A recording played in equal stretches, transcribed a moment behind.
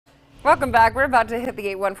Welcome back. We're about to hit the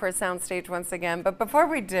 814 soundstage once again, but before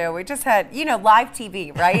we do, we just had, live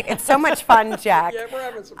TV, right? It's so much fun, Jack. Yeah, we're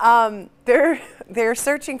having some fun. They're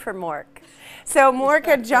searching for Mork. So Mork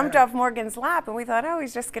had jumped off Morgan's lap, and we thought, oh,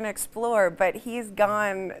 he's just going to explore, but he's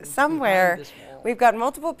gone somewhere. We've got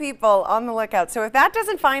multiple people on the lookout. So if that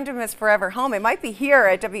doesn't find him his forever home, it might be here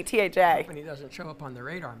at WTAJ. When he doesn't show up on the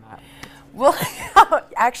radar map. Well,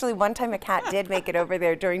 actually, one time a cat did make it over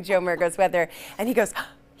there during Joe Murgo's weather, and he goes,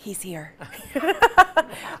 he's here.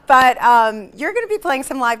 But you're going to be playing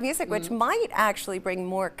some live music, which might actually bring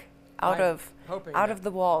Mork out of the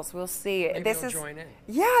walls. We'll see. Maybe he'll join in.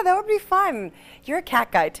 Yeah, that would be fun. You're a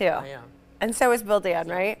cat guy too. I am. And so is Bill Dan,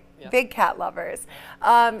 right? Yeah. Big cat lovers.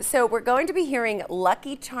 So we're going to be hearing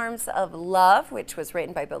Lucky Charms of Love, which was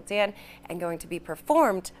written by Bill Dan and going to be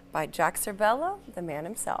performed by Jack Servello, the man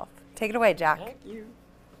himself. Take it away, Jack. Thank you.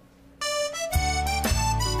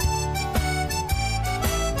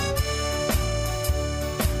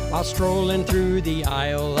 While strolling through the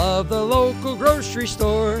aisle of the local grocery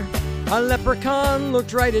store, a leprechaun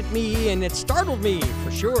looked right at me and it startled me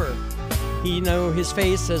for sure. He knew his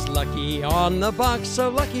face as Lucky on the box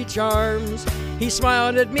of Lucky Charms. He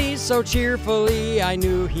smiled at me so cheerfully, I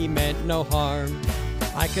knew he meant no harm.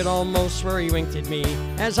 I could almost swear he winked at me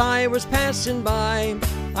as I was passing by.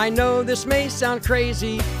 I know this may sound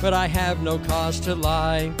crazy, but I have no cause to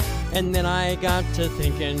lie. And then I got to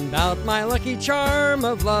thinking about my lucky charm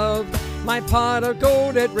of love, my pot of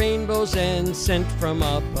gold at rainbow's end sent from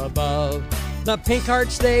up above. The pink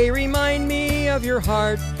hearts, they remind me of your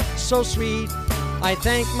heart, so sweet. I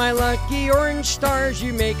thank my lucky orange stars,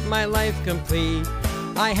 you make my life complete.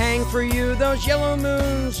 I hang for you those yellow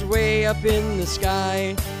moons way up in the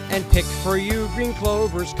sky, and pick for you green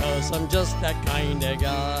clovers, 'cause I'm just that kind of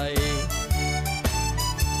guy.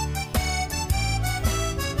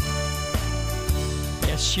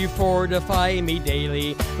 Yes, you fortify me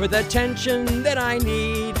daily with attention that I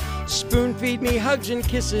need. Spoon feed me hugs and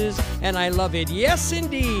kisses, and I love it, yes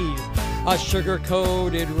indeed. A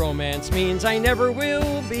sugar-coated romance means I never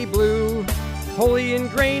will be blue. Wholly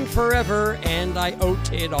ingrained forever, and I owe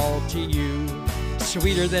it all to you.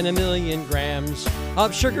 Sweeter than 1,000,000 grams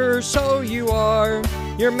of sugar, so you are.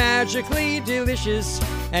 You're magically delicious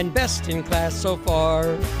and best in class so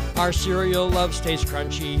far. Our cereal love stays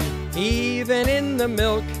crunchy, even in the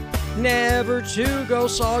milk. Never to go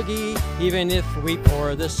soggy, even if we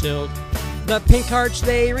pour the silk. The pink hearts,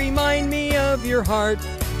 they remind me of your heart,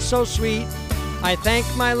 so sweet. I thank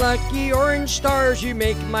my lucky orange stars, you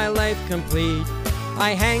make my life complete.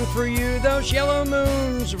 I hang for you those yellow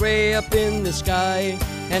moons way up in the sky,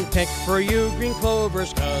 and pick for you green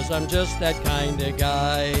clovers, 'cause I'm just that kind of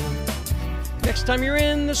guy. Next time you're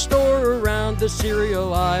in the store around the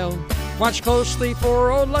cereal aisle, watch closely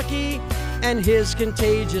for old Lucky and his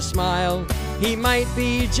contagious smile. He might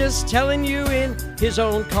be just telling you in his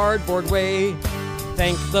own cardboard way,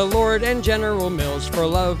 thank the Lord and General Mills for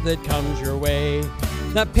love that comes your way.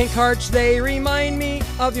 The pink hearts, they remind me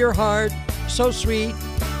of your heart, so sweet.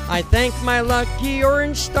 I thank my lucky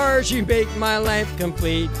orange stars, you make my life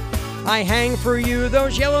complete. I hang for you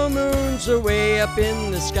those yellow moons away up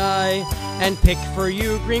in the sky, and pick for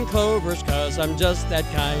you green clovers, 'cause I'm just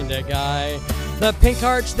that kind of guy. The pink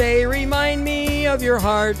hearts, they remind me of your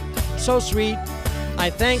heart, so sweet. I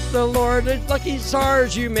thank the Lord and lucky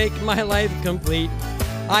stars, you make my life complete.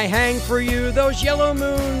 I hang for you those yellow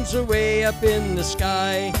moons away up in the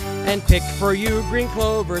sky, and pick for you green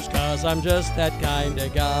clovers, 'cause I'm just that kind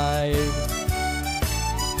of guy.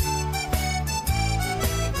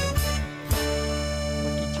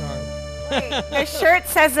 Lucky charm. Wait, the shirt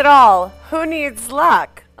says it all. Who needs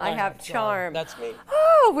luck? I have charm. That's me.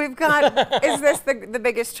 Oh, we've got, is this the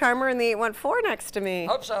biggest charmer in the 814 next to me?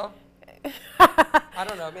 Hope so. I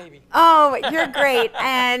don't know, maybe. Oh, you're great.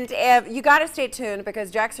 And you got to stay tuned, because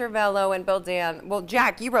Jack Servello and Bill Dan, well,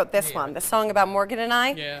 Jack, you wrote this one, the song about Morgan and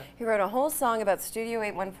I. Yeah. He wrote a whole song about Studio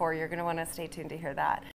 814. You're going to want to stay tuned to hear that.